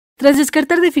Tras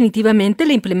descartar definitivamente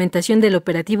la implementación del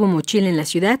Operativo Mochila en la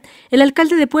ciudad, el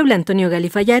alcalde de Puebla, Antonio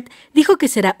Galifayat, dijo que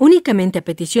será únicamente a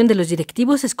petición de los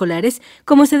directivos escolares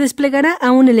como se desplegará a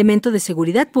un elemento de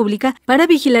seguridad pública para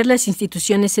vigilar las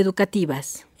instituciones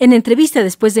educativas. En entrevista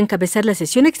después de encabezar la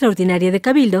sesión extraordinaria de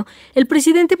Cabildo, el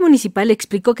presidente municipal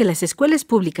explicó que las escuelas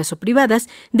públicas o privadas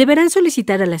deberán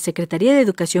solicitar a la Secretaría de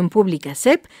Educación Pública,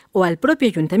 SEP, o al propio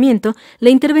ayuntamiento la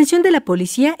intervención de la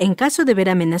policía en caso de ver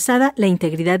amenazada la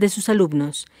integridad de sus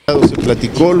alumnos. Se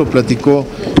platicó, lo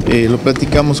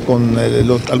platicamos con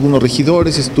algunos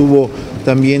regidores, estuvo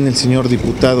también el señor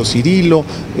diputado Cirilo,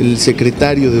 el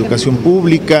secretario de Educación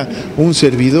Pública, un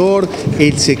servidor,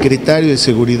 el secretario de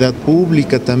Seguridad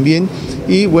Pública también,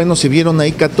 y bueno, se vieron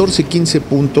ahí 14, 15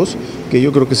 puntos que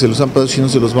yo creo que se los han pasado, si no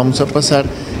se los vamos a pasar,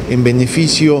 en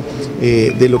beneficio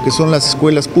de lo que son las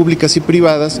escuelas públicas y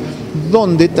privadas,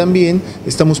 donde también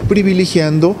estamos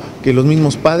privilegiando que los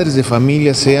mismos padres de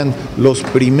familia sean los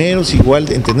primeros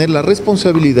igual en tener la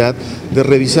responsabilidad de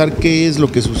revisar qué es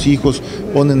lo que sus hijos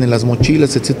ponen en las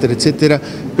mochilas, etcétera, etcétera,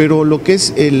 pero lo que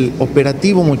es el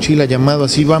operativo mochila llamado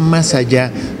así va más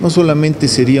allá, no solamente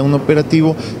sería un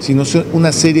operativo, sino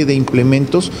una serie de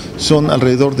implementos, son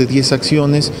alrededor de 10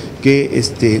 acciones que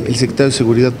el secretario de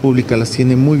Seguridad Pública las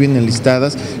tiene muy bien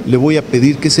enlistadas. Le voy a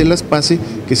pedir que se las pase,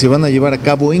 que se van a llevar a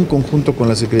cabo en conjunto con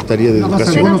la Secretaría de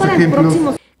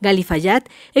Educación. Galifayat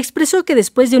expresó que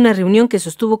después de una reunión que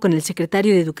sostuvo con el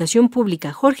secretario de Educación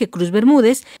Pública, Jorge Cruz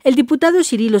Bermúdez, el diputado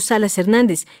Cirilo Salas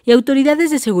Hernández y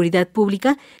autoridades de seguridad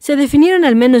pública, se definieron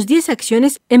al menos 10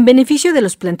 acciones en beneficio de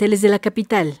los planteles de la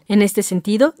capital. En este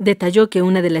sentido, detalló que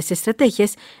una de las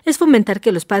estrategias es fomentar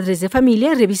que los padres de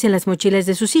familia revisen las mochilas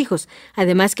de sus hijos,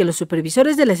 además que los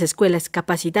supervisores de las escuelas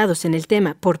capacitados en el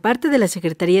tema por parte de la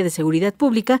Secretaría de Seguridad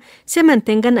Pública se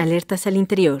mantengan alertas al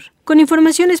interior. Con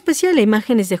información especial e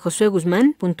imágenes de Josué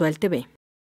Guzmán, Puntual TV.